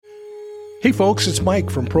Hey folks, it's Mike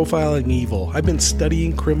from Profiling Evil. I've been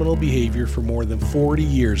studying criminal behavior for more than 40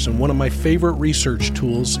 years, and one of my favorite research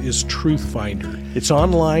tools is Truth Finder. It's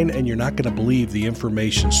online, and you're not going to believe the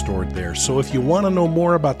information stored there. So if you want to know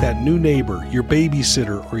more about that new neighbor, your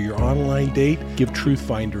babysitter, or your online date, give Truth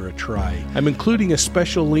Finder a try. I'm including a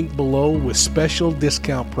special link below with special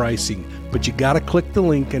discount pricing, but you got to click the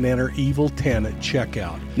link and enter EVIL10 at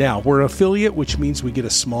checkout. Now, we're an affiliate, which means we get a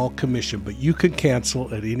small commission, but you can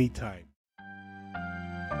cancel at any time.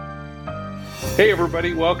 Hey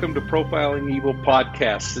everybody, welcome to Profiling Evil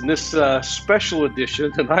Podcast. In this special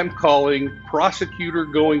edition that I'm calling Prosecutor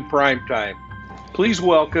Going Primetime, please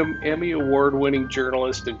welcome Emmy Award-winning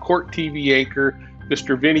journalist and court TV anchor,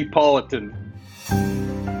 Mr. Vinnie Politan.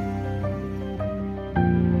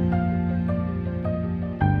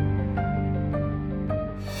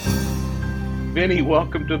 Vinnie,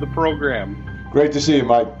 welcome to the program. Great to see you,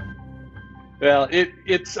 Mike. Well,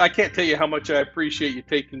 I can't tell you how much I appreciate you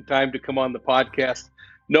taking time to come on the podcast,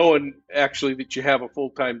 knowing actually that you have a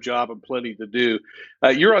full-time job and plenty to do.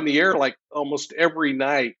 You're on the air like almost every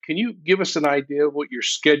night. Can you give us an idea of what your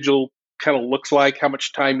schedule kind of looks like, how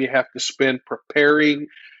much time you have to spend preparing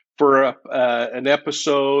for an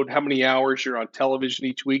episode, how many hours you're on television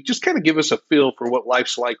each week? Just kind of give us a feel for what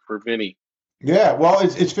life's like for Vinnie. Yeah, well,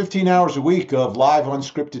 it's 15 hours a week of live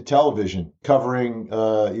unscripted television covering,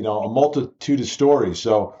 a multitude of stories.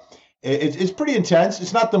 So it's pretty intense.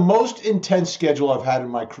 It's not the most intense schedule I've had in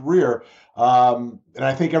my career. And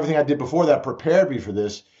I think everything I did before that prepared me for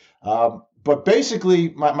this. But basically,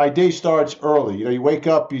 my day starts early. You wake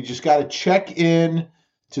up, you just got to check in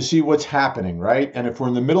to see what's happening, right? And if we're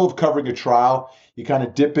in the middle of covering a trial, you kind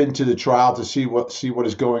of dip into the trial to see what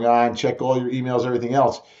is going on, check all your emails, everything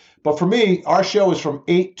else. But for me, our show is from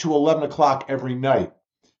 8 to 11 o'clock every night.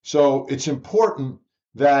 So it's important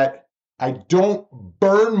that I don't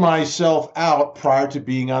burn myself out prior to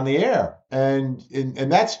being on the air. And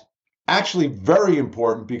that's actually very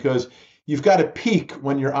important because you've got to peak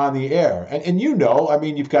when you're on the air. And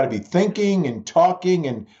you've got to be thinking and talking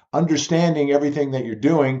and understanding everything that you're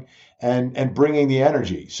doing and bringing the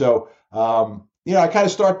energy. So, I kind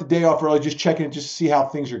of start the day off early, just checking just to see how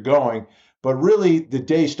things are going. But really, the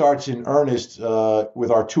day starts in earnest with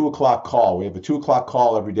our 2 o'clock call. We have a 2 o'clock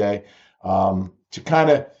call every day to kind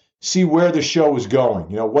of see where the show is going.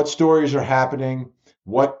 What stories are happening?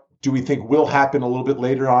 What do we think will happen a little bit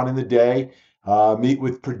later on in the day? Meet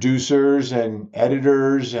with producers and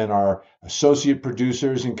editors and our associate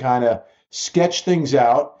producers and kind of sketch things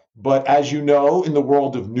out. But as you know, in the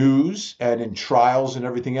world of news and in trials and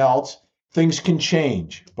everything else, things can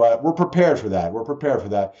change, but we're prepared for that.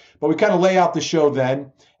 But we kind of lay out the show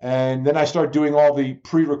then, and then I start doing all the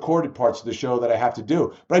pre-recorded parts of the show that I have to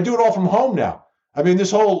do. But I do it all from home now. I mean,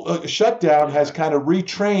 this whole shutdown has kind of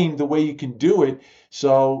retrained the way you can do it.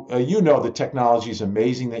 So the technology is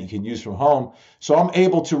amazing that you can use from home. So I'm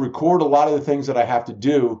able to record a lot of the things that I have to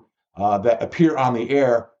do that appear on the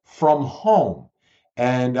air from home.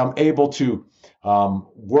 And I'm able to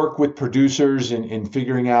work with producers in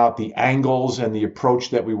figuring out the angles and the approach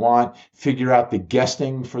that we want, figure out the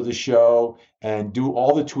guesting for the show, and do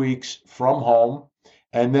all the tweaks from home.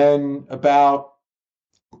 And then about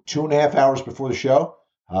 2.5 hours before the show,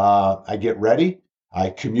 I get ready. I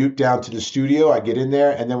commute down to the studio. I get in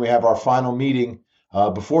there, and then we have our final meeting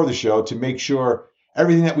before the show to make sure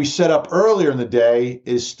everything that we set up earlier in the day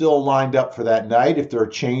is still lined up for that night. If there are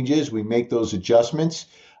changes, we make those adjustments.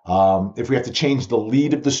 If we have to change the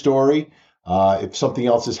lead of the story, if something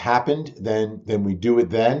else has happened, then we do it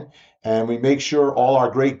then. And we make sure all our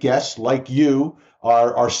great guests, like you,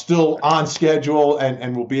 are still on schedule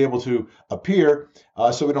and will be able to appear,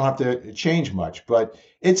 so we don't have to change much. But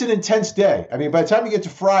it's an intense day. I mean, by the time you get to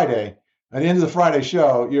Friday, at the end of the Friday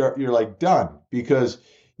show, you're like done because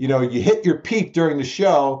you hit your peak during the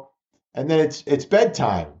show, and then it's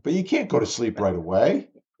bedtime. But you can't go to sleep right away.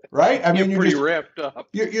 Right? I mean, you're pretty wrapped up.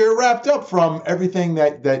 You're wrapped up from everything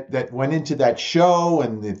that went into that show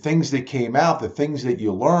and the things that came out, the things that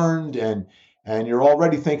you learned, and you're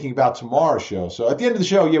already thinking about tomorrow's show. So at the end of the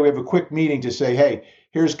show, we have a quick meeting to say, hey,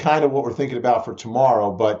 here's kind of what we're thinking about for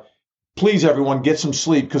tomorrow, but please, everyone, get some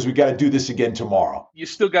sleep because we got to do this again tomorrow. You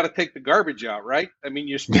still got to take the garbage out, right? I mean,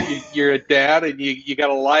 you're a dad and you got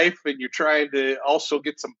a life and you're trying to also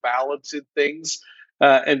get some balance in things.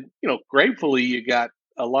 Gratefully, you got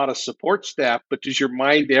a lot of support staff, but does your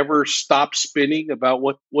mind ever stop spinning about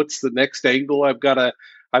what's the next angle I've got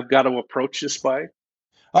to approach this by?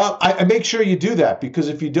 I make sure you do that because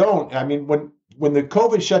if you don't, I mean, when the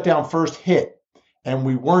COVID shutdown first hit and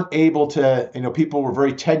we weren't able to, people were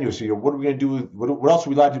very tenuous. What are we going to do? What else are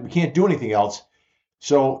we allowed to do? We can't do anything else.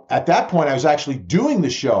 So at that point, I was actually doing the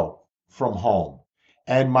show from home.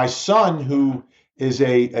 And my son, who is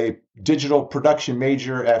a digital production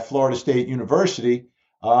major at Florida State University,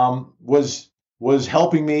 was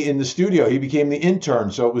helping me in the studio. He became the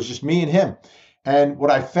intern, so it was just me and him. And what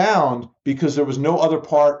I found, because there was no other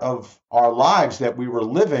part of our lives that we were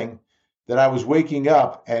living, that I was waking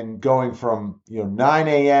up and going from 9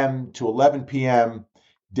 a.m. to 11 p.m.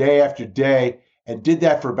 day after day, and did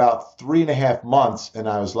that for about 3.5 months. And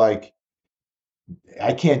I was like,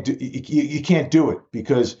 I can't do you can't do it,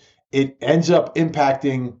 because it ends up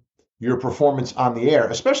impacting your performance on the air,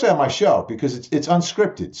 especially on my show, because it's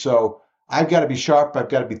unscripted. So I've got to be sharp, I've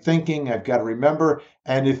got to be thinking, I've got to remember.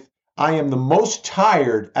 And if I am the most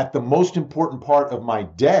tired at the most important part of my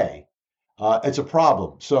day, it's a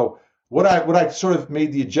problem. So what I sort of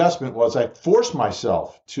made the adjustment was I forced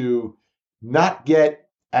myself to not get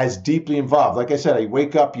as deeply involved. Like I said, I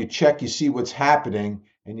wake up, you check, you see what's happening,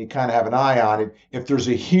 and you kind of have an eye on it. If there's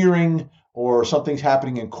a hearing or something's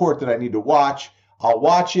happening in court that I need to watch, I'll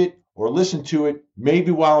watch it or listen to it,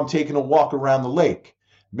 maybe while I'm taking a walk around the lake,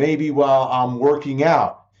 maybe while I'm working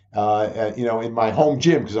out, in my home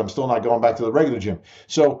gym, because I'm still not going back to the regular gym.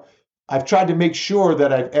 So I've tried to make sure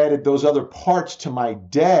that I've added those other parts to my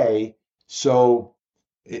day, so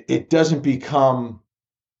it doesn't become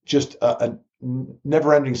just a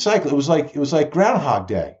never-ending cycle. It was like Groundhog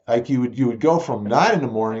Day. Like you would go from 9 in the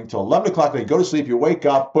morning till 11 o'clock. Then you go to sleep. You wake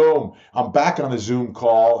up. Boom! I'm back on a Zoom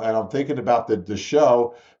call, and I'm thinking about the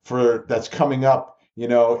show that's coming up.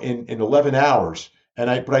 In 11 hours.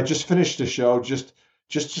 But I just finished the show just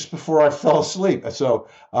before I fell asleep. So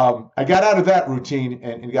I got out of that routine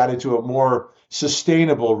and got into a more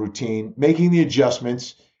sustainable routine, making the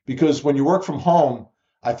adjustments, because when you work from home,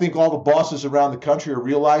 I think all the bosses around the country are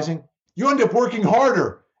realizing you end up working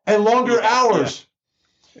harder and longer hours.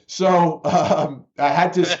 Yeah. So I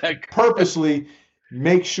had to purposely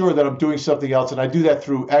make sure that I'm doing something else. And I do that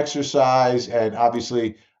through exercise, and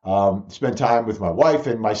obviously spend time with my wife.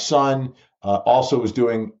 And my son also was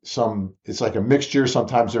doing it's like a mixture.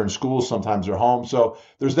 Sometimes they're in school, sometimes they're home. So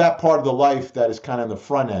there's that part of the life that is kind of in the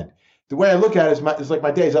front end. The way I look at it is like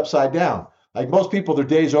my day's upside down. Like most people, their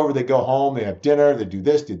day's over, they go home, they have dinner, they do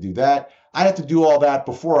this, they do that. I have to do all that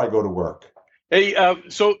before I go to work. Hey,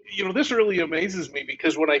 so this really amazes me,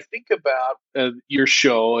 because when I think about your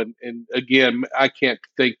show, and again, I can't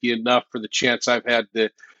thank you enough for the chance I've had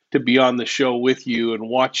to be on the show with you and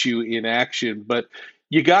watch you in action. But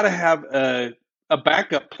you got to have a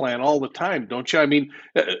backup plan all the time, don't you? I mean,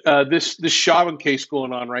 this Chauvin case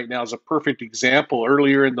going on right now is a perfect example.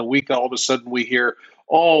 Earlier in the week, all of a sudden we hear,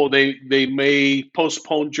 oh, they may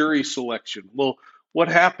postpone jury selection. Well, what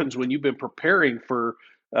happens when you've been preparing for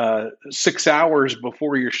 6 hours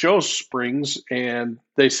before your show springs, and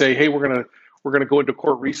they say, hey, we're gonna go into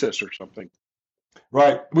court recess or something?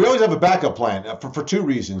 Right. We always have a backup plan for two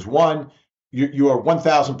reasons. One, you are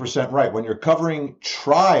 1,000% right. When you're covering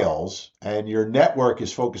trials and your network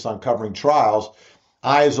is focused on covering trials,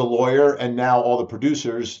 I, as a lawyer, and now all the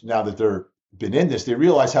producers, now that they're been in this, they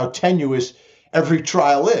realize how tenuous every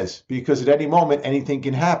trial is, because at any moment anything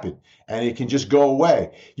can happen and it can just go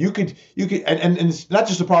away. You could, and it's not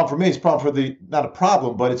just a problem for me. It's a problem for not a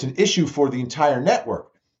problem, but it's an issue for the entire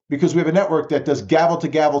network, because we have a network that does gavel to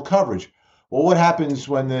gavel coverage. Well, what happens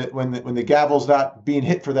when the gavel's not being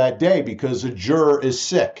hit for that day because a juror is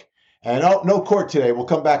sick? And no court today. We'll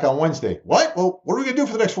come back on Wednesday. What? Well, what are we going to do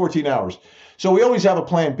for the next 14 hours? So we always have a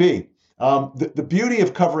plan B. The beauty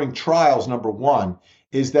of covering trials, number one,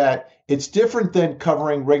 is that it's different than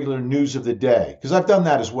covering regular news of the day, because I've done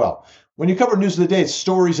that as well. When you cover news of the day, it's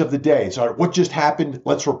stories of the day. It's all right, what just happened?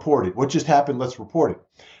 Let's report it. What just happened? Let's report it.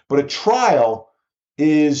 But a trial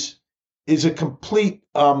is a complete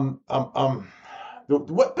the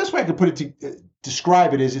best way I could put it to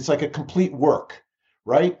describe it is it's like a complete work,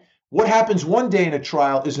 right? What happens one day in a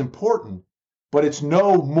trial is important, but it's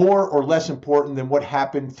no more or less important than what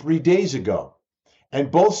happened 3 days ago.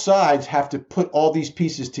 And both sides have to put all these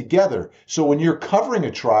pieces together. So when you're covering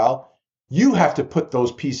a trial, you have to put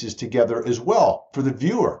those pieces together as well for the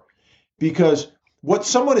viewer, because what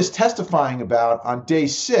someone is testifying about on day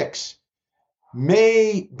 6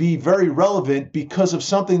 may be very relevant because of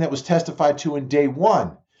something that was testified to in day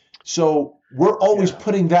 1. So we're always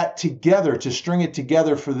putting that together to string it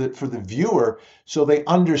together for the viewer, so they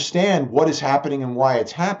understand what is happening and why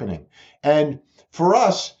it's happening. And for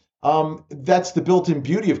us, that's the built-in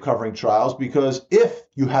beauty of covering trials, because if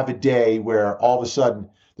you have a day where all of a sudden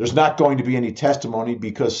there's not going to be any testimony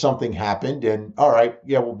because something happened, and all right,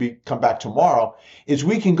 we'll come back tomorrow, is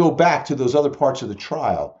we can go back to those other parts of the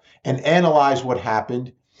trial and analyze what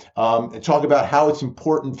happened and talk about how it's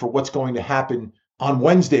important for what's going to happen on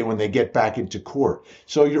Wednesday when they get back into court.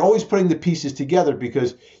 So you're always putting the pieces together,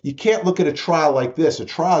 because you can't look at a trial like this. A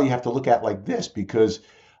trial you have to look at like this, because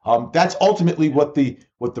that's ultimately what the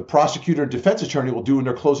prosecutor and defense attorney will do in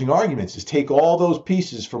their closing arguments, is take all those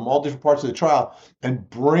pieces from all different parts of the trial and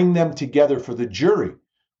bring them together for the jury.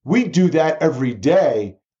 We do that every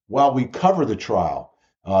day while we cover the trial.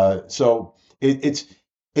 So it's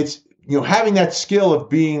having that skill of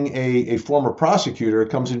being a former prosecutor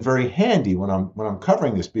comes in very handy when I'm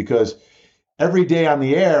covering this, because every day on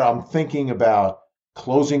the air I'm thinking about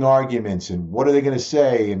closing arguments and what are they going to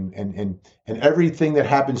say, and everything that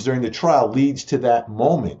happens during the trial leads to that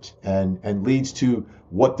moment and leads to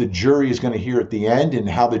what the jury is going to hear at the end and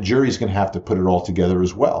how the jury is going to have to put it all together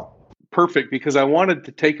as well. Perfect, because I wanted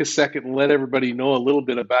to take a second and let everybody know a little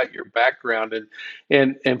bit about your background.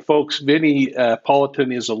 And folks, Vinnie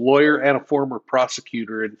Politan is a lawyer and a former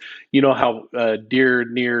prosecutor, and you know how dear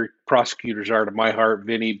and near prosecutors are to my heart,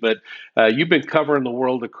 Vinnie. But you've been covering the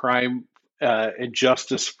world of crime and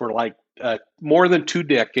justice for like more than 2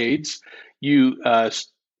 decades. You've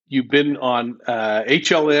been on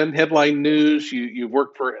HLN Headline News. You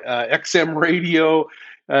worked for XM Radio.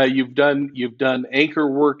 You've done anchor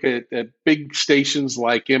work at big stations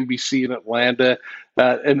like NBC in Atlanta,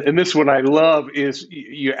 and this one I love is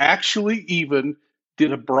you actually even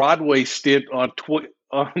did a Broadway stint on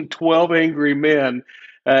 12 Angry Men,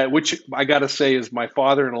 which I got to say is my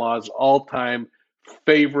father-in-law's all-time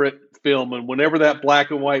favorite film. And whenever that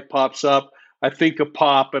black and white pops up, I think of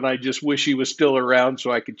Pop, and I just wish he was still around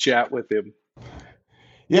so I could chat with him.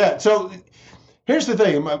 Yeah, so here's the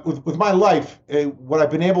thing, with my life, what I've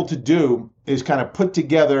been able to do is kind of put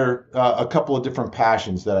together a couple of different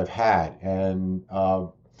passions that I've had. And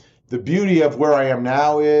the beauty of where I am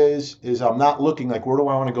now is I'm not looking like, where do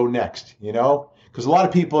I want to go next? Because a lot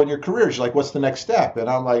of people in your careers, you're like, what's the next step? And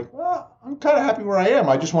I'm like, well, I'm kind of happy where I am.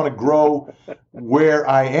 I just want to grow where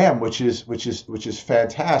I am, which is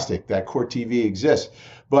fantastic that Court TV exists.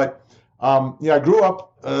 But I grew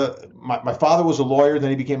up, my father was a lawyer, then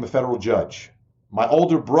he became a federal judge. My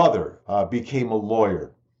older brother became a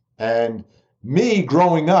lawyer. And me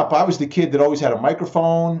growing up, I was the kid that always had a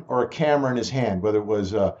microphone or a camera in his hand, whether it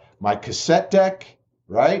was my cassette deck,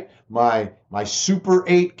 right? My Super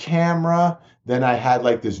 8 camera. Then I had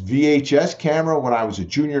like this VHS camera when I was a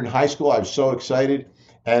junior in high school. I was so excited.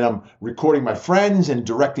 And I'm recording my friends and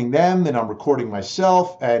directing them, and I'm recording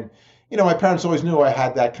myself. And, my parents always knew I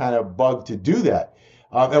had that kind of bug to do that.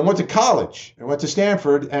 And went to college. I went to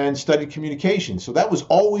Stanford and studied communication. So that was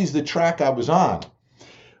always the track I was on.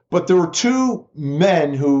 But there were 2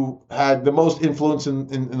 men who had the most influence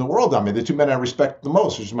in the world on me. The 2 men I respect the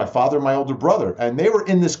most, which is my father and my older brother. And they were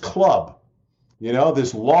in this club,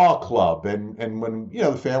 this law club. And when,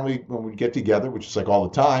 the family, when we'd get together, which is like all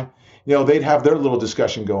the time, they'd have their little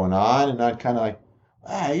discussion going on. And I'd kind of like,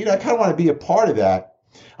 I kind of want to be a part of that.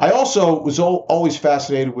 I also was always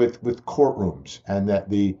fascinated with courtrooms and that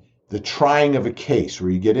the trying of a case, where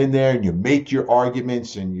you get in there and you make your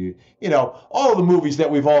arguments, and all of the movies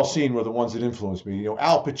that we've all seen were the ones that influenced me.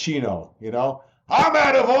 Al Pacino, I'm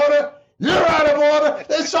out of order, you're out of order,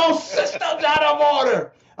 this whole system's out of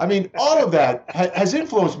order. I mean, all of that has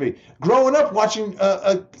influenced me. Growing up watching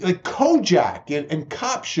like Kojak and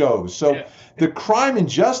cop shows. So yeah. The crime and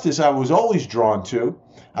justice I was always drawn to.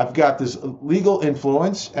 I've got this legal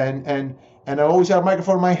influence, and I always had a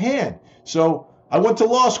microphone in my hand. So I went to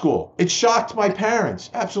law school. It shocked my parents,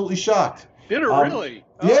 absolutely shocked. Did it really?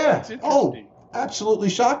 Oh, yeah. Oh, absolutely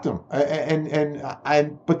shocked them.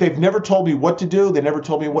 But they've never told me what to do. They never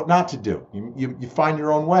told me what not to do. You find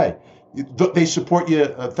your own way. They support you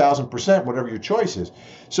 1,000%, whatever your choice is.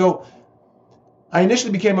 So I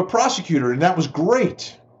initially became a prosecutor, and that was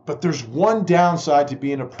great. But there's one downside to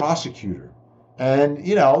being a prosecutor. And,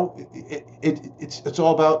 it's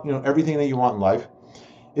all about, everything that you want in life,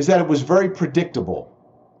 is that it was very predictable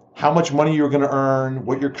how much money you were going to earn,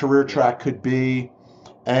 what your career track could be.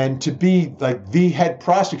 And to be like the head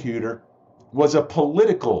prosecutor was a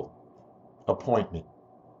political appointment.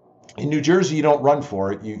 In New Jersey, you don't run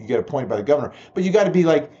for it. You get appointed by the governor, but you got to be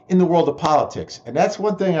like in the world of politics. And that's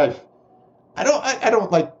one thing I've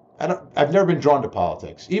never been drawn to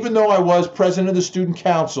politics, even though I was president of the student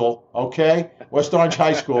council, okay, West Orange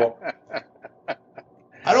High School.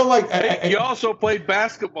 I don't like. You also played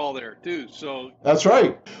basketball there too, so. That's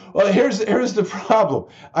right. Well, here's the problem.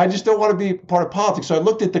 I just don't want to be part of politics. So I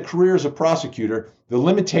looked at the career as a prosecutor, the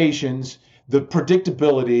limitations, the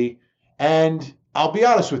predictability, and I'll be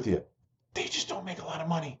honest with you, they just don't make a lot of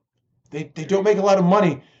money. They don't make a lot of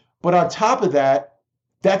money, but on top of that,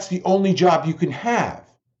 that's the only job you can have.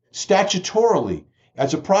 statutorily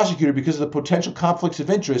as a prosecutor because of the potential conflicts of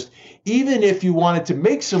interest. Even if you wanted to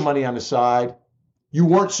make some money on the side, you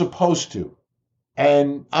weren't supposed to.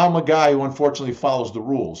 And I'm a guy who unfortunately follows the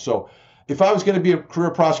rules. So if I was going to be a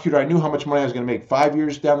career prosecutor, I knew how much money I was going to make 5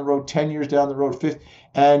 years down the road, 10 years down the road, 50,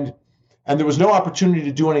 and there was no opportunity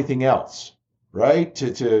to do anything else, right?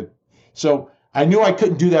 So I knew I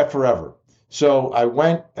couldn't do that forever. So I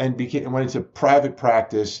went and went into private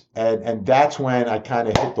practice, and that's when I kind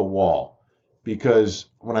of hit the wall, because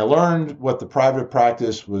when I learned what the private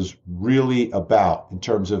practice was really about in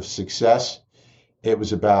terms of success, it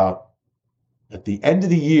was about at the end of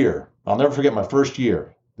the year. I'll never forget my first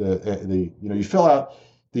year. You fill out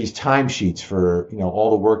these timesheets for all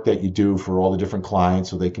the work that you do for all the different clients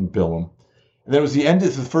so they can bill them. And then it was the end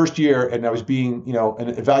of the first year, and I was being an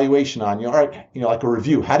evaluation on all right, like a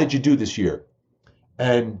review. How did you do this year?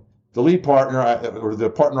 And the lead partner or the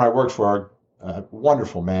partner I worked for,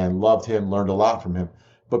 wonderful man, loved him, learned a lot from him.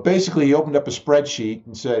 But basically, he opened up a spreadsheet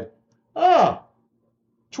and said,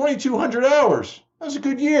 2,200 hours. That was a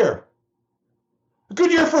good year. A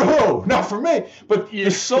good year for who? Not for me. But the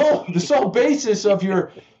sole basis of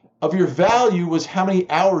your value was how many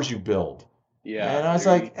hours you billed. Yeah. And I was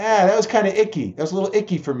like, that was kind of icky. That was a little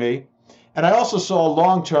icky for me. And I also saw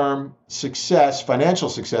long-term success, financial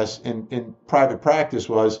success in private practice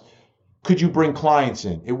was, could you bring clients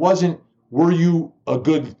in? It wasn't, were you a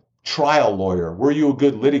good trial lawyer? Were you a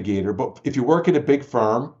good litigator? But if you work at a big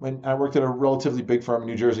firm, when I worked at a relatively big firm in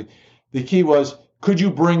New Jersey, the key was, could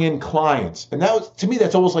you bring in clients? And that was, to me,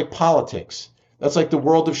 that's almost like politics. That's like the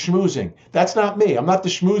world of schmoozing. That's not me. I'm not the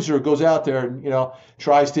schmoozer who goes out there and,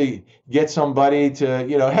 tries to get somebody to,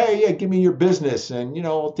 hey, yeah, give me your business and,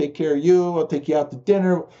 I'll take care of you. I'll take you out to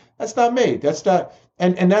dinner. That's not me. That's not,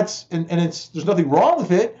 and it's, there's nothing wrong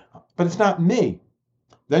with it, but it's not me.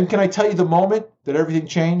 Then can I tell you the moment that everything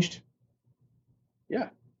changed? Yeah.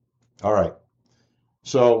 All right.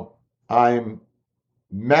 So I'm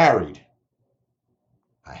married.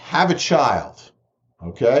 I have a child.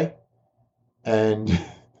 Okay. And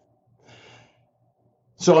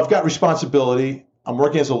so I've got responsibility. I'm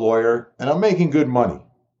working as a lawyer and I'm making good money.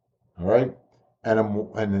 All right.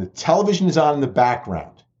 And the television is on in the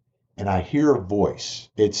background and I hear a voice.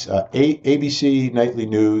 It's ABC Nightly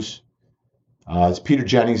News. It's Peter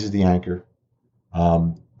Jennings is the anchor.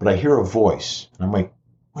 But I hear a voice and I'm like,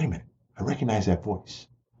 wait a minute. I recognize that voice.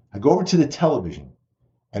 I go over to the television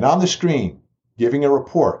and on the screen giving a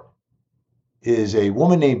report is a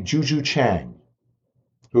woman named Juju Chang,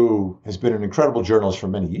 who has been an incredible journalist for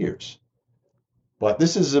many years. But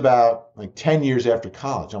this is about like 10 years after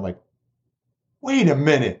college. I'm like, wait a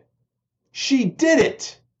minute. She did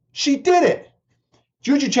it. She did it.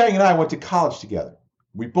 Juju Chang and I went to college together.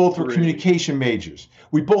 We both were communication majors.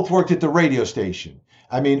 We both worked at the radio station.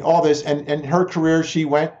 I mean, all this. And her career, she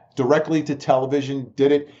went directly to television,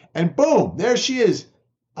 did it. And boom, there she is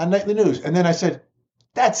on Nightly News. And then I said,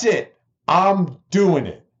 that's it. I'm doing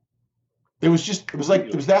it. It was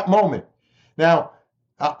that moment. Now,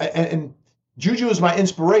 and Juju was my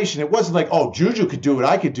inspiration. It wasn't like, oh, Juju could do it,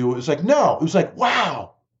 I could do it. It was like, no, it was like,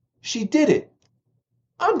 wow, she did it.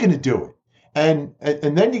 I'm going to do it. And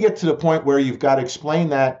then you get to the point where you've got to explain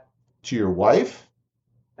that to your wife,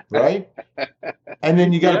 right? And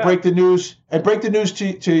then you got to break the news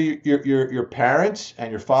to your parents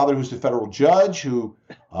and your father, who's the federal judge, who,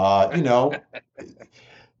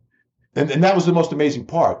 And that was the most amazing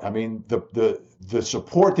part. I mean, the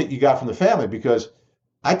support that you got from the family, because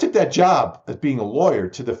I took that job as being a lawyer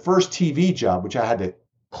to the first TV job, which I had to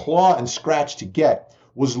claw and scratch to get,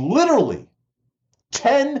 was literally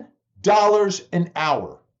 $10 an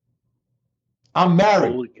hour. I'm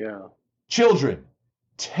married. Holy cow. Children,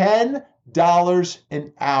 $10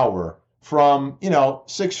 an hour from,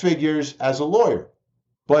 six figures as a lawyer.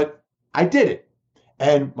 But I did it.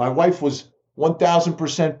 And my wife was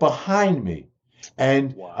 1,000% behind me.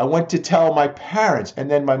 And wow. I went to tell my parents.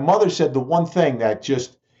 And then my mother said the one thing that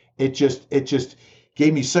just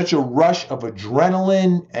gave me such a rush of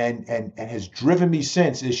adrenaline and has driven me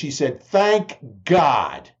since, is she said, thank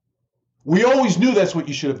God. We always knew that's what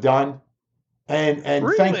you should have done. And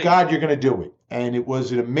really? Thank God you're going to do it. And it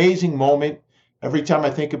was an amazing moment. Every time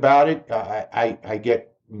I think about it, I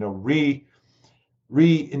get,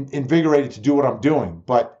 reinvigorated to do what I'm doing.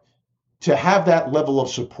 But to have that level of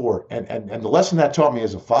support and the lesson that taught me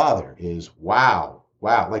as a father is wow.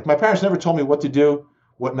 Like my parents never told me what to do,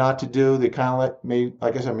 what not to do. They kind of let me,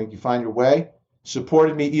 like I said, make you find your way,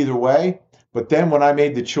 supported me either way. But then when I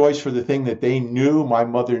made the choice for the thing that they knew, my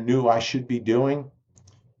mother knew I should be doing,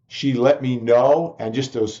 she let me know. And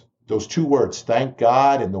just those two words, thank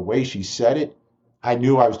God, and the way she said it, I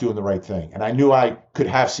knew I was doing the right thing, and I knew I could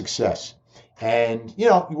have success. And, you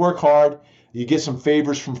work hard, you get some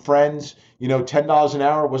favors from friends. $10 an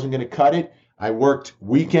hour wasn't going to cut it. I worked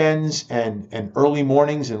weekends and early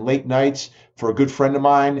mornings and late nights for a good friend of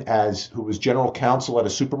mine who was general counsel at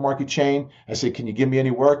a supermarket chain. I said, "Can you give me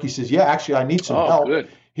any work?" He says, "Yeah, actually, I need some help. Good.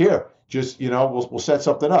 Here, just, we'll set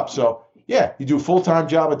something up." So, yeah, you do a full-time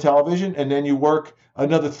job at television, and then you work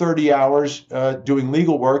another 30 hours doing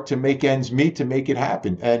legal work to make ends meet, to make it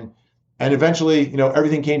happen. And eventually,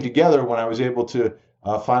 everything came together when I was able to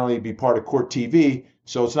finally be part of Court TV.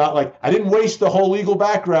 So it's not like I didn't waste the whole legal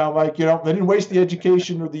background. I didn't waste the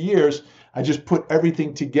education or the years. I just put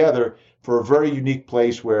everything together for a very unique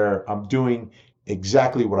place where I'm doing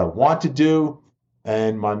exactly what I want to do.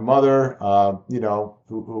 And my mother,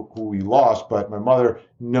 who we lost, but my mother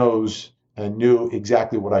knows and knew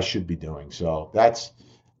exactly what I should be doing. So that's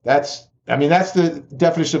the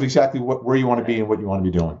definition of exactly where you want to be and what you want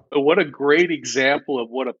to be doing. What a great example of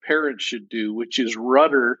what a parent should do, which is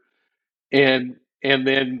rudder and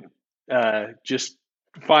then just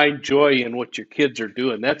find joy in what your kids are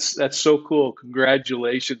doing. That's so cool.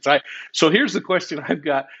 Congratulations. So here's the question I've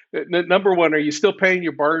got. Number one, are you still paying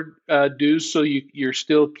your bar dues? So you're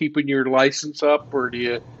still keeping your license up, or do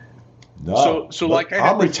you? No. So like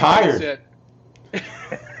I'm retired.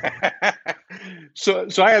 So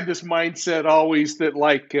I had this mindset always that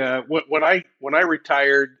like when I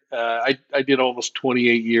retired, I did almost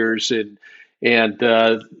 28 years, and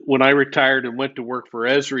when I retired and went to work for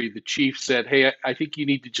Esri, the chief said, "Hey, I think you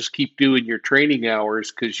need to just keep doing your training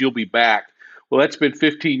hours because you'll be back." Well, that's been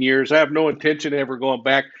 15 years. I have no intention of ever going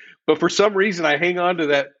back, but for some reason, I hang on to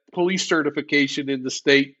that police certification in the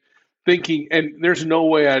state, thinking, and there's no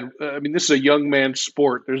way I mean, this is a young man's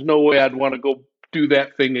sport. There's no way I'd want to go do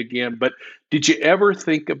that thing again. But did you ever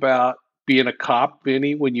think about being a cop,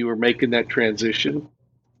 Vinnie, when you were making that transition?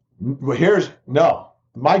 Well, no.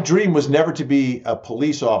 My dream was never to be a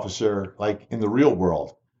police officer like in the real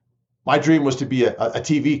world. My dream was to be a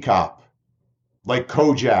TV cop, like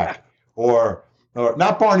Kojak or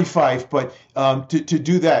not Barney Fife, but to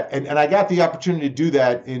do that. And I got the opportunity to do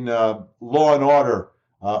that in Law and Order,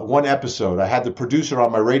 one episode. I had the producer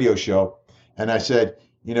on my radio show, and I said,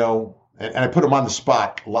 and I put him on the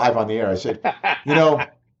spot live on the air. I said,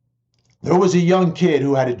 there was a young kid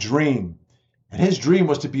who had a dream. And his dream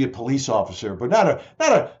was to be a police officer, but not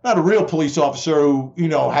a real police officer who,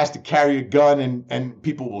 has to carry a gun and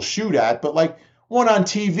people will shoot at, but like one on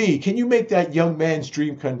TV. Can you make that young man's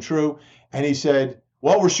dream come true? And he said,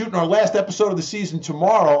 "Well, we're shooting our last episode of the season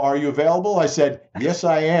tomorrow. Are you available?" I said, "Yes,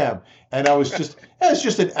 I am." And I was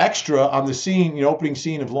just an extra on the scene, opening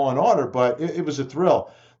scene of Law and Order, but it was a thrill.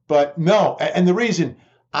 But no, and the reason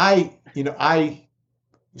one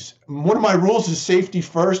of my rules is safety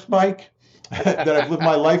first, Mike. That I've lived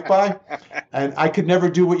my life by, and I could never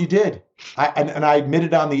do what you did. I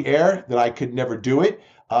admitted on the air that I could never do it.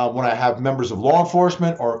 When I have members of law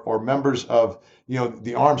enforcement or members of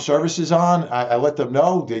the armed services on, I let them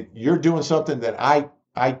know that you're doing something that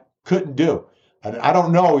I couldn't do. And I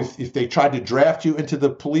don't know if they tried to draft you into the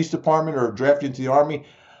police department or draft you into the Army.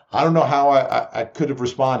 I don't know how I could have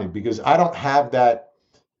responded, because I don't have that.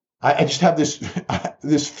 I just have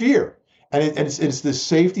this fear. And it's this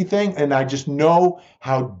safety thing, and I just know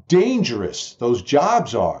how dangerous those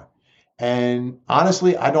jobs are. And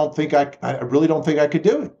honestly, I really don't think I could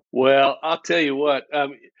do it. Well, I'll tell you what,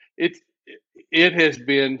 it has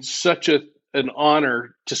been such an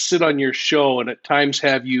honor to sit on your show and at times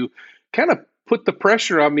have you kind of put the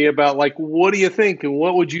pressure on me about like, what do you think and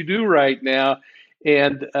what would you do right now?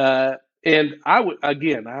 And I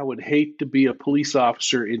would hate to be a police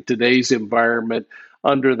officer in today's environment,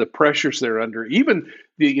 under the pressures they're under, even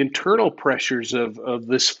the internal pressures of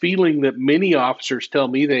this feeling that many officers tell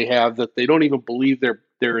me they have, that they don't even believe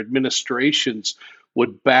their administrations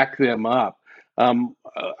would back them up.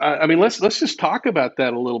 I mean, let's just talk about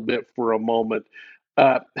that a little bit for a moment.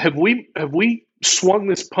 Have we swung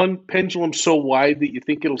this pendulum so wide that you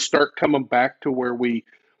think it'll start coming back to where we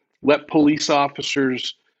let police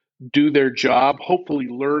officers do their job, hopefully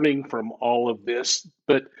learning from all of this,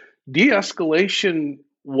 but de-escalation,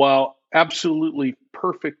 while absolutely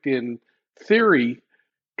perfect in theory,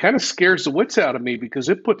 kind of scares the wits out of me, because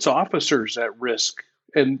it puts officers at risk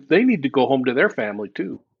and they need to go home to their family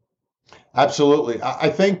too. Absolutely.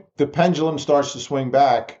 I think the pendulum starts to swing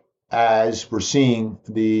back as we're seeing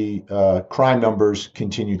the crime numbers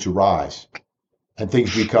continue to rise and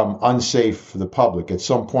things become unsafe for the public. At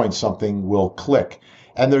some point, something will click.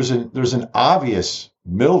 And there's an obvious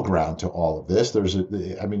middle ground to all of this.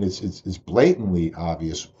 It's blatantly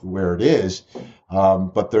obvious where it is,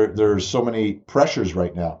 but there's so many pressures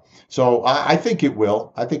right now. So I think it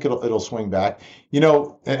will. I think it'll swing back. And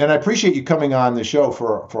I appreciate you coming on the show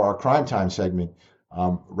for our Crime Time segment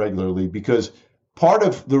regularly, because part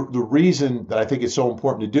of the reason that I think it's so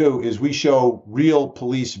important to do is we show real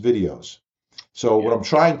police videos. So what I'm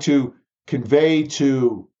trying to convey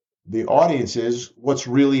to the audience is what's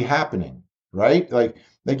really happening, right? Like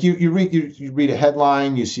you read a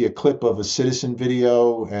headline, you see a clip of a citizen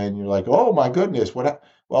video, and you're like, oh my goodness, what?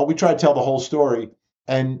 Well, we try to tell the whole story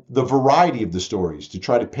and the variety of the stories to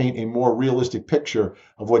try to paint a more realistic picture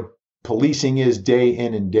of what policing is day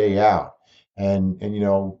in and day out. And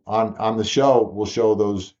on the show, we'll show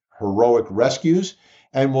those heroic rescues,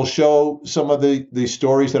 and we'll show some of the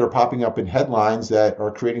stories that are popping up in headlines that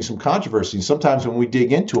are creating some controversy. And sometimes when we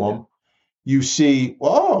dig into them, you see,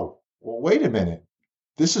 oh, well, wait a minute,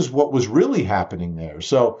 this is what was really happening there.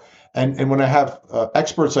 So, and when I have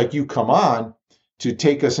experts like you come on to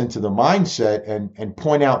take us into the mindset and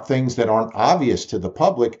point out things that aren't obvious to the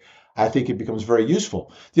public, I think it becomes very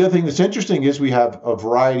useful. The other thing that's interesting is we have a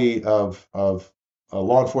variety of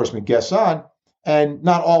law enforcement guests on, and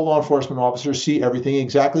not all law enforcement officers see everything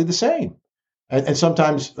exactly the same. And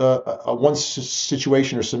sometimes one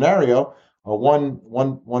situation or scenario,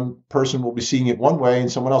 one person will be seeing it one way,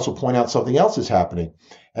 and someone else will point out something else is happening.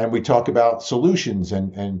 And we talk about solutions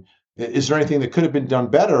and is there anything that could have been done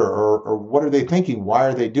better, or what are they thinking? Why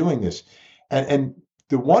are they doing this? And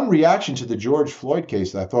the one reaction to the George Floyd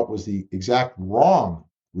case that I thought was the exact wrong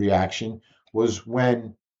reaction was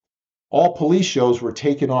when all police shows were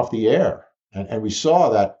taken off the air. And we saw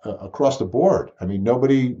that across the board. I mean,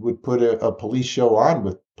 nobody would put a police show on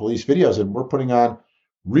with police videos, and we're putting on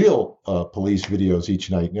real police videos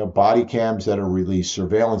each night, body cams that are released,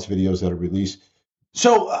 surveillance videos that are released.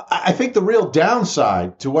 So I think the real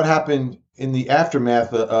downside to what happened in the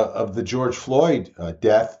aftermath of the George Floyd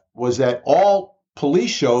death was that all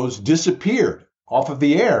police shows disappeared off of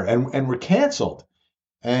the air and were canceled.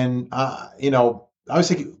 And, I was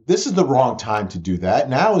thinking, this is the wrong time to do that.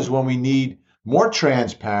 Now is when we need more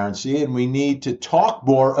transparency, and we need to talk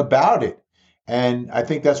more about it. And I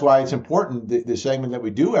think that's why it's important, the segment that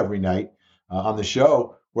we do every night on the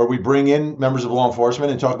show, where we bring in members of law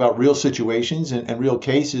enforcement and talk about real situations and real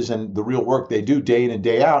cases and the real work they do day in and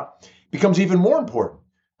day out, becomes even more important.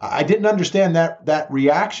 I didn't understand that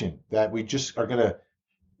reaction, that we just are going to,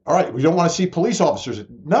 all right, we don't want to see police officers.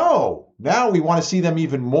 No, now we want to see them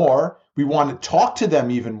even more. We want to talk to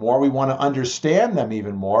them even more. We want to understand them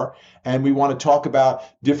even more. And we want to talk about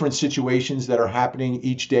different situations that are happening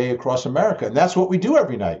each day across America. And that's what we do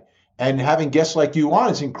every night. And having guests like you on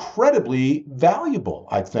is incredibly valuable,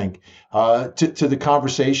 I think, to the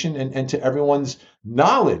conversation and to everyone's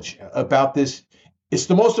knowledge about this. It's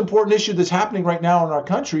the most important issue that's happening right now in our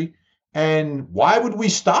country. And why would we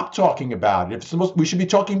stop talking about it? We should be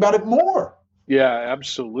talking about it more. Yeah,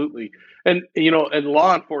 absolutely. And, and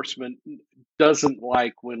law enforcement doesn't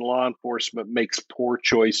like when law enforcement makes poor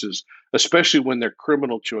choices, especially when they're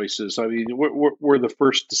criminal choices. I mean, we're the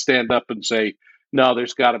first to stand up and say, no,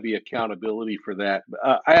 there's got to be accountability for that.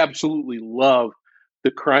 I absolutely love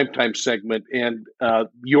the Crime Time segment, and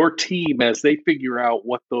your team, as they figure out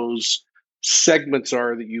what those segments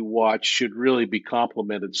are that you watch, should really be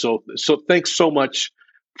complimented. So thanks so much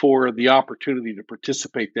for the opportunity to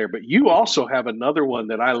participate there. But you also have another one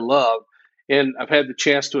that I love, and I've had the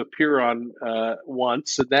chance to appear on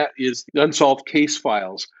once, and that is the Unsolved Case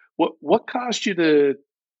Files. What caused you to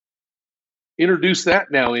introduce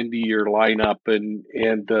that now into your lineup?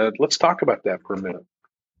 And let's talk about that for a minute.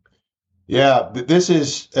 Yeah, this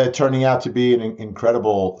is turning out to be an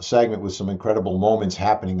incredible segment with some incredible moments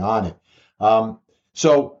happening on it.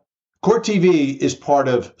 So Court TV is part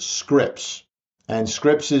of Scripps. And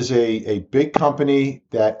Scripps is a big company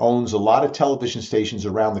that owns a lot of television stations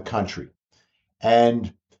around the country.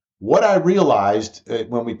 And what I realized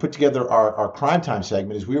when we put together our Crime Time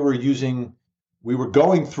segment is we were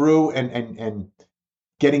going through and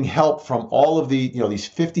getting help from all of these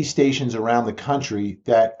 50 stations around the country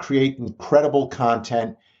that create incredible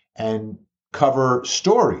content and cover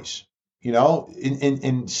stories,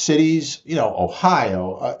 in cities,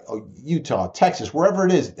 Ohio, Utah, Texas, wherever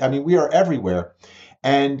it is. I mean, we are everywhere.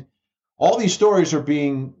 And all these stories are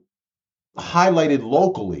being highlighted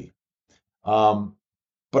locally.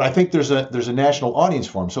 But I think there's a national audience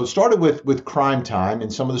for them. So it started with Crime Time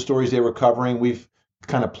and some of the stories they were covering, we've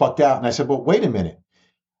kind of plucked out. And I said, well, wait a minute.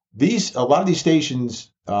 A lot of these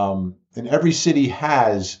stations in every city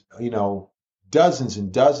has, dozens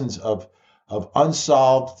and dozens of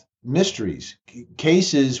unsolved mysteries,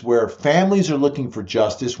 cases where families are looking for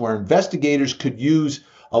justice, where investigators could use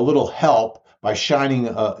a little help by shining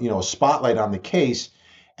a spotlight on the case.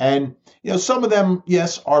 And some of them,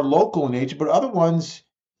 yes, are local in nature, but other ones,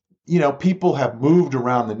 people have moved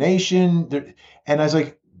around the nation. And I was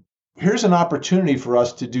like, here's an opportunity for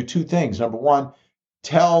us to do two things. Number one,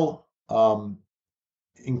 tell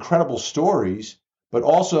incredible stories, but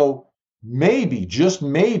also maybe, just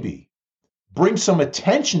maybe, bring some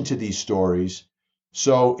attention to these stories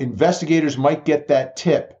so investigators might get that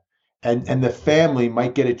tip and the family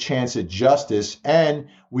might get a chance at justice. And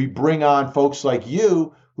we bring on folks like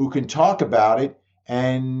you who can talk about it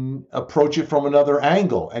and approach it from another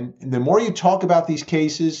angle. And the more you talk about these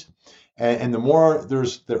cases, and the more they're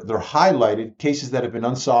highlighted, cases that have been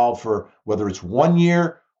unsolved for whether it's 1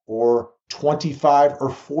 year or 25 or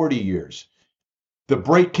 40 years, the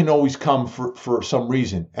break can always come for some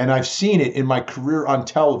reason. And I've seen it in my career on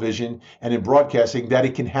television and in broadcasting that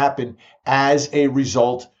it can happen as a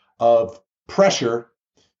result of pressure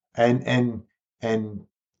and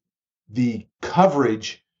the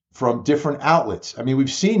coverage from different outlets. I mean,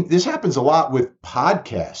 we've seen this happens a lot with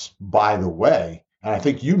podcasts, by the way, and I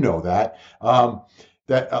think you know that,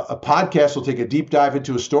 that a podcast will take a deep dive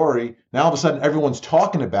into a story. Now all of a sudden everyone's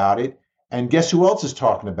talking about it, and guess who else is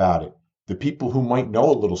talking about it? The people who might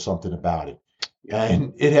know a little something about it.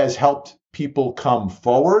 And it has helped people come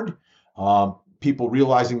forward, people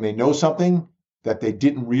realizing they know something that they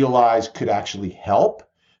didn't realize could actually help.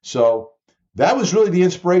 So that was really the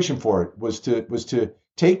inspiration for it, was to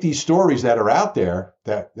take these stories that are out there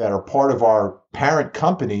that are part of our parent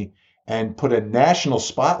company and put a national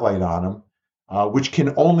spotlight on them, which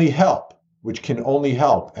can only help,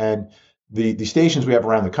 And the stations we have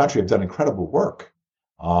around the country have done incredible work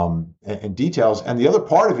and details. And the other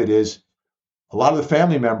part of it is a lot of the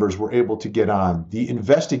family members were able to get on. The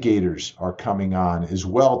investigators are coming on as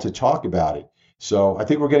well to talk about it. So I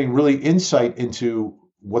think we're getting really insight into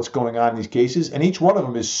what's going on in these cases. And each one of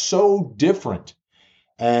them is so different.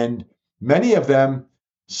 And many of them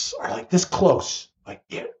are like this close. Like,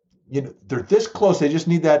 they're this close. They just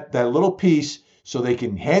need that little piece so they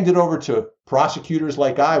can hand it over to prosecutors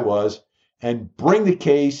like I was and bring the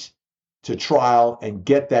case to trial and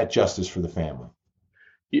get that justice for the family.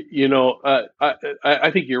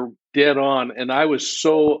 I think you're dead on. And I was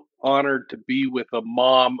so honored to be with a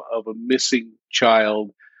mom of a missing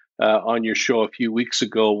child on your show a few weeks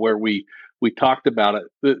ago, where we talked about it.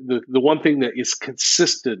 The one thing that is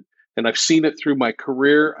consistent, and I've seen it through my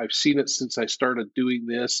career, I've seen it since I started doing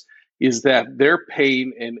this, is that their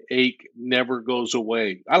pain and ache never goes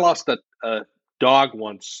away. I lost a dog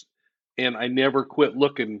once, and I never quit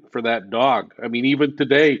looking for that dog. I mean, even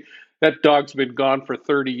today, that dog's been gone for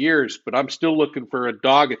 30 years, but I'm still looking for a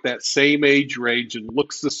dog at that same age range and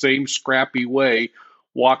looks the same scrappy way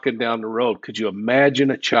walking down the road. Could you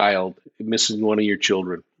imagine a child missing one of your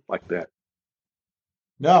children like that?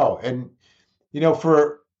 No. And,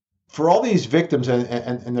 for all these victims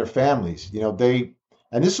and their families,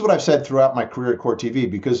 and this is what I've said throughout my career at Court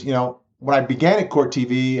TV, because, when I began at Court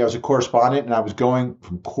TV, I was a correspondent and I was going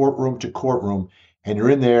from courtroom to courtroom, and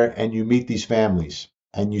you're in there and you meet these families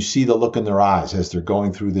and you see the look in their eyes as they're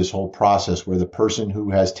going through this whole process where the person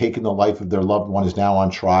who has taken the life of their loved one is now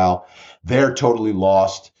on trial. They're totally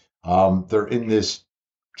lost. They're in this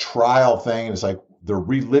trial thing, and it's like they're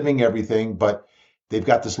reliving everything, but they've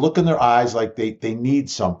got this look in their eyes like they need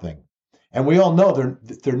something. And we all know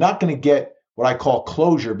they're not going to get what I call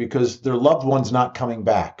closure because their loved one's not coming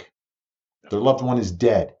back. Their loved one is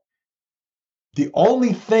dead. The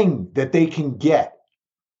only thing that they can get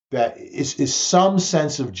that is some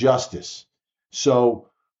sense of justice. So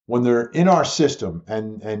when they're in our system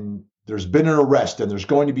and there's been an arrest and there's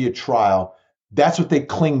going to be a trial, that's what they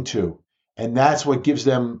cling to. And that's what gives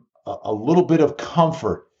them a little bit of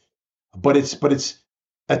comfort. But it's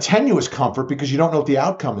a tenuous comfort because you don't know what the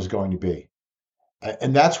outcome is going to be.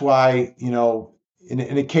 And that's why, in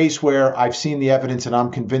a case where I've seen the evidence and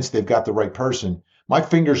I'm convinced they've got the right person, my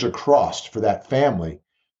fingers are crossed for that family.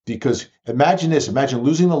 Because imagine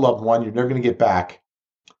losing the loved one you're never going to get back,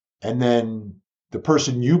 and then the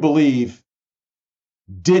person you believe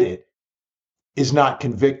did it is not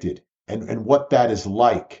convicted, and what that is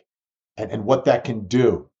like, and what that can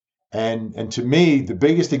do. And to me, the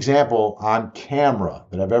biggest example on camera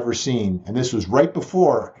that I've ever seen, and this was right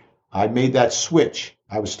before I made that switch,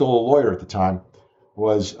 I was still a lawyer at the time,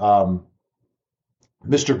 was Mr.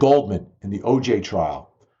 Goldman in the OJ trial.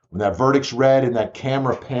 When that verdict's read and that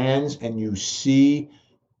camera pans and you see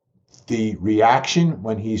the reaction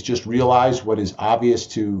when he's just realized what is obvious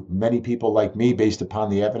to many people like me based upon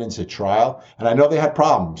the evidence at trial. And I know they had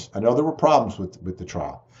problems. I know there were problems with the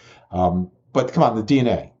trial. But come on, the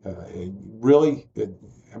DNA, really,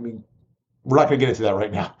 I mean, we're not going to get into that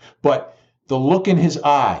right now. But the look in his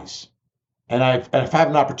eyes, and I've had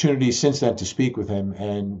an opportunity since then to speak with him,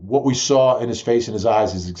 and what we saw in his face and his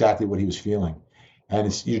eyes is exactly what he was feeling.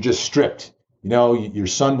 And you're just stripped. Your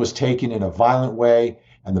son was taken in a violent way,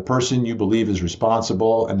 and the person you believe is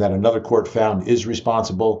responsible and that another court found is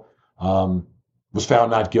responsible was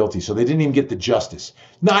found not guilty. So they didn't even get the justice,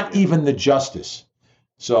 not even the justice.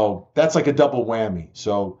 So that's like a double whammy.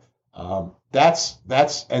 So that's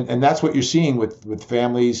what you're seeing with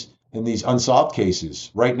families in these unsolved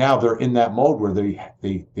cases. Right now, they're in that mode where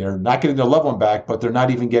they're not getting their loved one back, but they're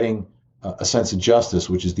not even getting a sense of justice,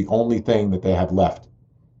 which is the only thing that they have left.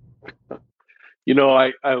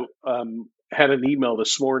 I had an email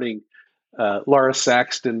this morning. Laura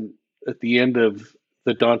Saxton, at the end of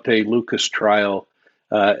the Dante Lucas trial,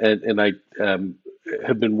 and I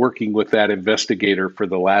have been working with that investigator for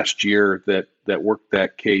the last year that worked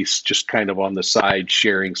that case, just kind of on the side,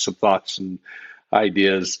 sharing some thoughts and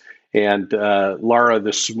ideas. And Laura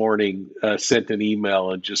this morning sent an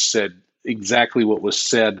email and just said exactly what was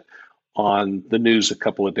said on the news a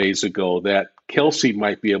couple of days ago, that Kelsey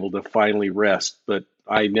might be able to finally rest, but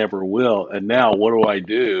I never will. And now what do I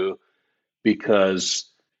do? Because,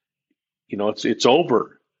 it's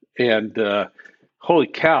over. And holy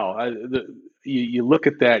cow, you look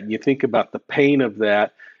at that and you think about the pain of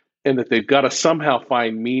that, and that they've got to somehow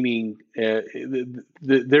find meaning.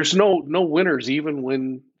 There's no winners even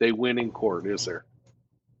when they win in court, is there?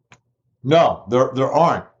 No, there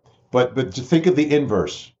aren't. But to think of the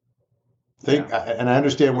inverse. And I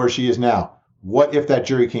understand where she is now. What if that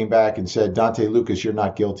jury came back and said, Dante Lucas, you're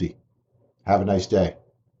not guilty. Have a nice day.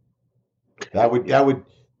 That would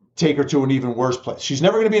take her to an even worse place. She's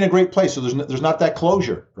never going to be in a great place. So there's not that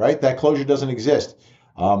closure, right? That closure doesn't exist.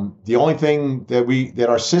 The only thing that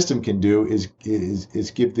our system can do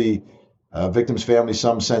is give the victim's family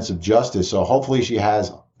some sense of justice. So hopefully she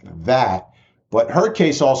has that. But her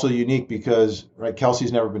case also unique because, right,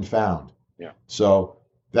 Kelsey's never been found. Yeah. So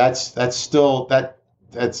that's still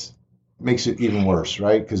that's makes it even worse,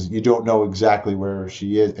 right? Because you don't know exactly where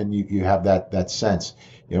she is, and you have that sense.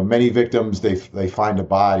 Many victims they find a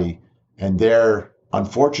body, and there,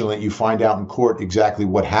 unfortunately, you find out in court exactly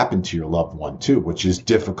what happened to your loved one too, which is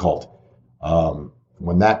difficult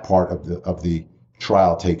when that part of the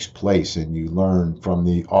trial takes place, and you learn from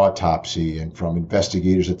the autopsy and from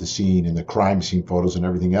investigators at the scene and the crime scene photos and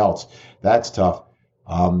everything else. That's tough.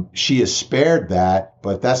 She is spared that,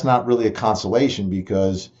 but that's not really a consolation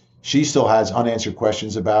because she still has unanswered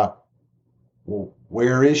questions about, well,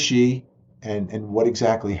 where is she and what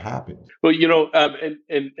exactly happened? Well,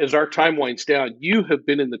 and as our time winds down, you have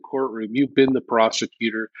been in the courtroom, you've been the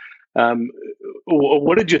prosecutor.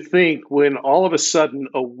 What did you think when all of a sudden,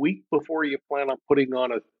 a week before you plan on putting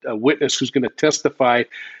on a witness who's going to testify,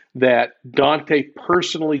 that Dante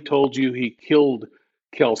personally told you he killed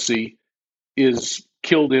Kelsey, is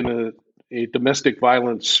killed in a domestic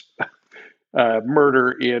violence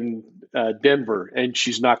murder in Denver, and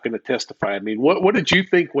she's not going to testify? I mean, what did you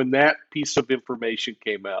think when that piece of information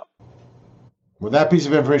came out? When that piece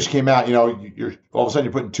of information came out, you're all of a sudden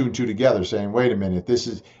you're putting two and two together, saying, "Wait a minute,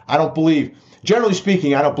 generally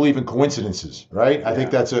speaking, I don't believe in coincidences, right? Yeah. I think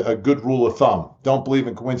that's a good rule of thumb. Don't believe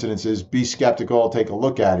in coincidences. Be skeptical. Take a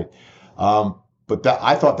look at it." But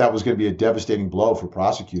I thought that was going to be a devastating blow for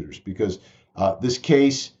prosecutors because this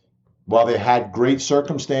case, while they had great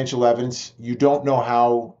circumstantial evidence, you don't know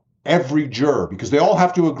how every juror, because they all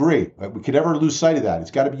have to agree. Right? We could never lose sight of that.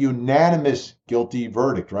 It's got to be unanimous guilty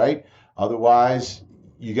verdict, right? Otherwise,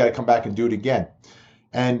 you got to come back and do it again.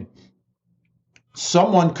 And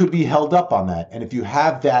someone could be held up on that. And if you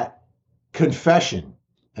have that confession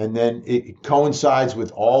and then it coincides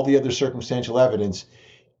with all the other circumstantial evidence,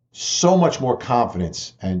 so much more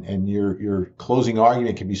confidence and your closing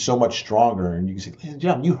argument can be so much stronger. And you can say, "Ladies and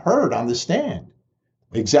gentlemen, you heard on the stand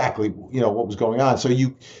exactly what was going on." So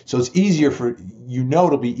it's easier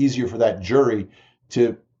it'll be easier for that jury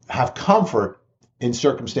to have comfort in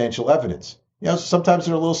circumstantial evidence. Sometimes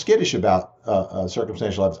they're a little skittish about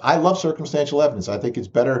circumstantial evidence. I love circumstantial evidence. I think it's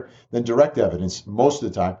better than direct evidence most of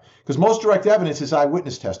the time, because most direct evidence is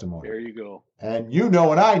eyewitness testimony. There you go. And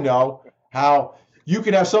and I know how you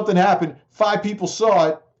can have something happen, 5 people saw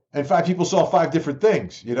it, and 5 people saw 5 different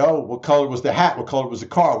things. What color was the hat? What color was the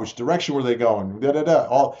car? Which direction were they going? Da, da,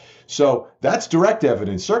 da. So that's direct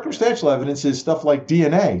evidence. Circumstantial evidence is stuff like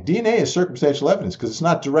DNA. DNA is circumstantial evidence because it's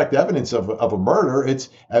not direct evidence of a murder. It's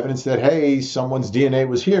evidence that, hey, someone's DNA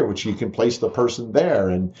was here, which you can place the person there,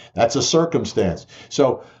 and that's a circumstance.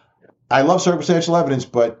 So I love circumstantial evidence,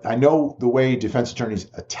 but I know the way defense attorneys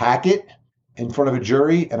attack it in front of a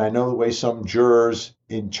jury, and I know the way some jurors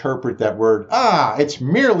interpret that word. It's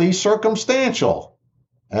merely circumstantial.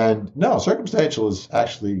 And no, circumstantial is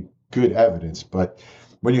actually good evidence. But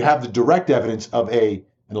when you have the direct evidence of an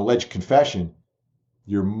alleged confession,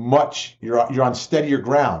 you're on steadier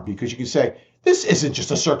ground because you can say, this isn't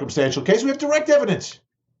just a circumstantial case. We have direct evidence.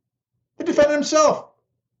 The defendant himself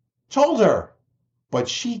told her, but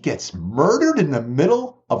she gets murdered in the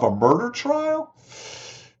middle of a murder trial?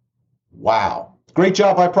 Wow. Great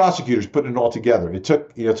job by prosecutors putting it all together. It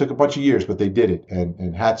took a bunch of years, but they did it,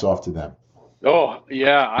 and hats off to them. Oh,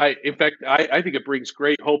 yeah. I think it brings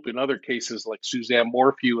great hope in other cases like Suzanne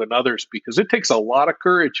Morphew and others, because it takes a lot of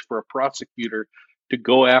courage for a prosecutor to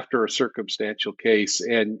go after a circumstantial case.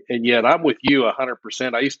 And yet I'm with you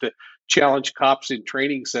 100%. I used to challenge cops in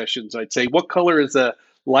training sessions. I'd say, what color is a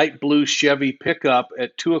light blue Chevy pickup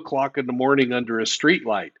at 2:00 in the morning under a street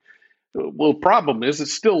light? Well, the problem is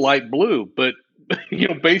it's still light blue, but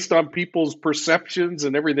based on people's perceptions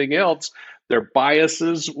and everything else, their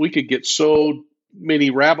biases, we could get so many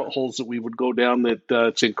rabbit holes that we would go down that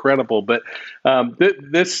it's incredible. But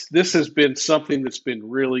this has been something that's been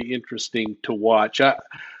really interesting to watch.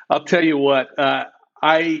 I'll tell you what,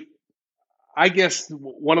 I guess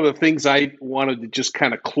one of the things I wanted to just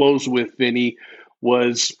kind of close with, Vinny,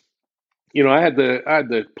 was I had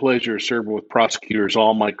the pleasure of serving with prosecutors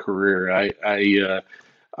all my career.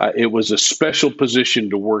 It was a special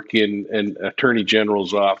position to work in an attorney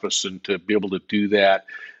general's office, and to be able to do that,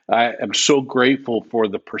 I am so grateful for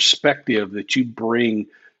the perspective that you bring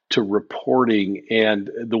to reporting and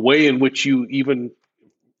the way in which you, even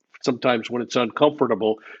sometimes when it's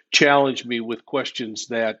uncomfortable, challenge me with questions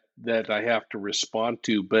that I have to respond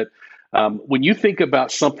to. But when you think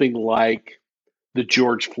about something like the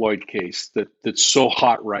George Floyd case that's so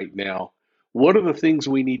hot right now, what are the things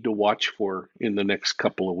we need to watch for in the next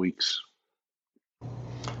couple of weeks?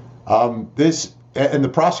 And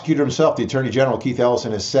the prosecutor himself, the Attorney General, Keith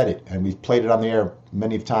Ellison, has said it, and we've played it on the air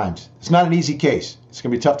many times. It's not an easy case. It's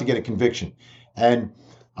going to be tough to get a conviction. And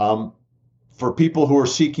for people who are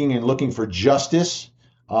seeking and looking for justice,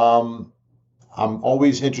 I'm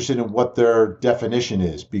always interested in what their definition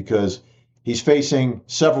is, because he's facing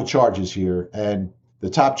several charges here, and the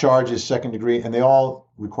top charge is second degree, and they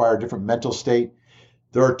all require a different mental state.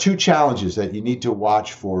 There are 2 challenges that you need to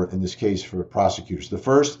watch for in this case for prosecutors. The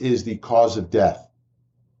first is the cause of death.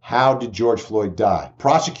 How did George Floyd die?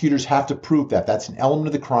 Prosecutors have to prove that. That's an element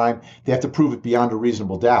of the crime. They have to prove it beyond a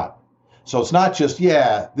reasonable doubt. So it's not just,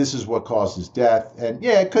 this is what caused his death, and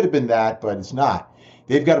it could have been that, but it's not.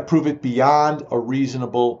 They've got to prove it beyond a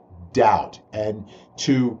reasonable doubt. And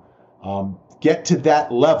to get to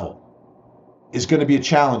that level is going to be a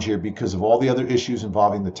challenge here because of all the other issues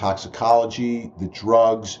involving the toxicology, the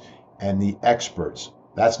drugs, and the experts.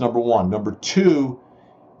 That's number one. Number 2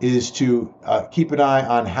 is to keep an eye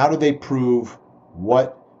on how do they prove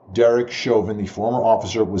what Derek Chauvin, the former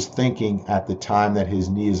officer, was thinking at the time that his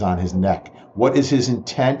knee is on his neck. What is his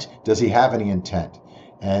intent? Does he have any intent?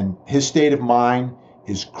 And his state of mind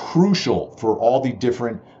is crucial for all the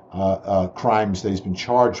different crimes that he's been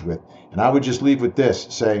charged with. And I would just leave with this,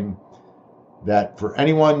 saying that for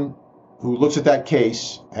anyone who looks at that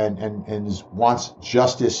case and wants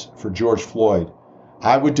justice for George Floyd,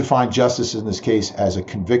 I would define justice in this case as a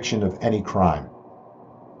conviction of any crime,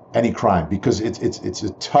 because it's a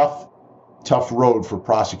tough road for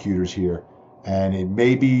prosecutors here. And it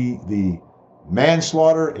may be the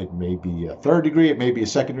manslaughter, it may be a third degree, it may be a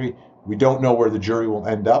second degree. We don't know where the jury will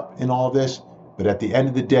end up in all of this, but at the end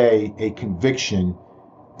of the day, a conviction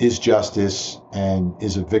is justice and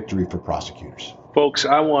is a victory for prosecutors. Folks,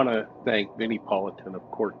 I want to thank Vinnie Politan of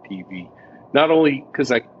Court TV, not only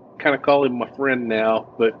because I kind of call him my friend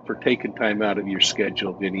now, but for taking time out of your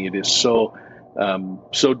schedule, Vinnie. It is so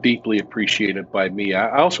deeply appreciated by me.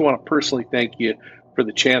 I also want to personally thank you for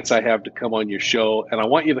the chance I have to come on your show, and I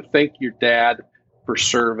want you to thank your dad for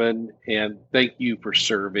serving, and thank you for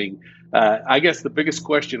serving. I guess the biggest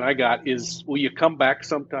question I got is, will you come back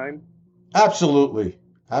sometime? Absolutely.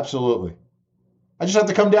 I just have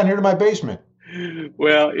to come down here to my basement.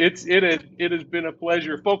 Well, it has been a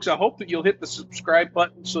pleasure. Folks, I hope that you'll hit the subscribe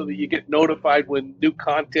button so that you get notified when new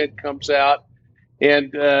content comes out.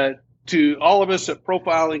 And to all of us at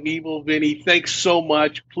Profiling Evil, Vinnie, thanks so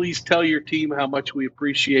much. Please tell your team how much we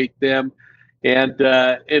appreciate them. And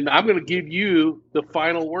I'm going to give you the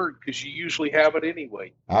final word because you usually have it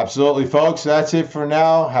anyway. Absolutely, folks. That's it for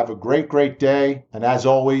now. Have a great, great day. And as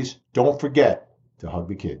always, don't forget to hug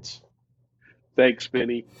the kids. Thanks,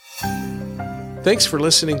 Vinnie. Thanks for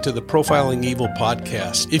listening to the Profiling Evil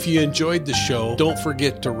podcast. If you enjoyed the show, don't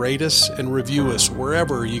forget to rate us and review us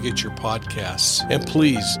wherever you get your podcasts. And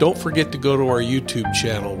please, don't forget to go to our YouTube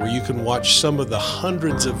channel where you can watch some of the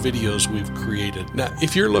hundreds of videos we've created. Now,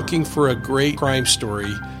 if you're looking for a great crime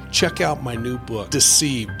story, check out my new book,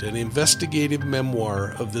 Deceived, an investigative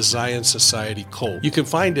memoir of the Zion Society cult. You can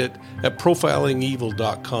find it at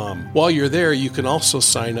profilingevil.com. While you're there, you can also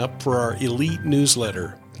sign up for our elite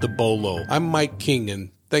newsletter, The Bolo. I'm Mike King,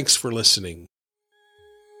 and thanks for listening.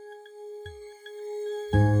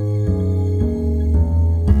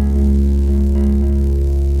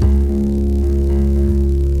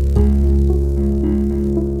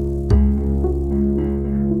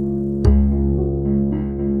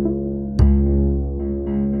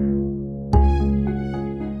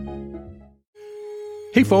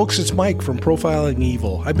 Hey folks, it's Mike from Profiling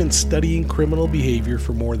Evil. I've been studying criminal behavior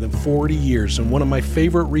for more than 40 years, and one of my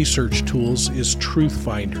favorite research tools is Truth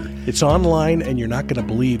Finder. It's online, and you're not going to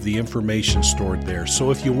believe the information stored there.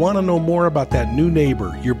 So if you want to know more about that new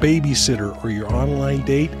neighbor, your babysitter, or your online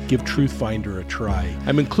date, give Truth Finder a try.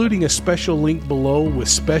 I'm including a special link below with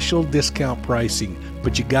special discount pricing,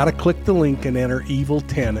 but you got to click the link and enter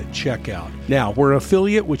EVIL10 at checkout. Now, we're an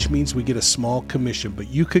affiliate, which means we get a small commission, but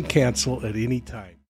you can cancel at any time.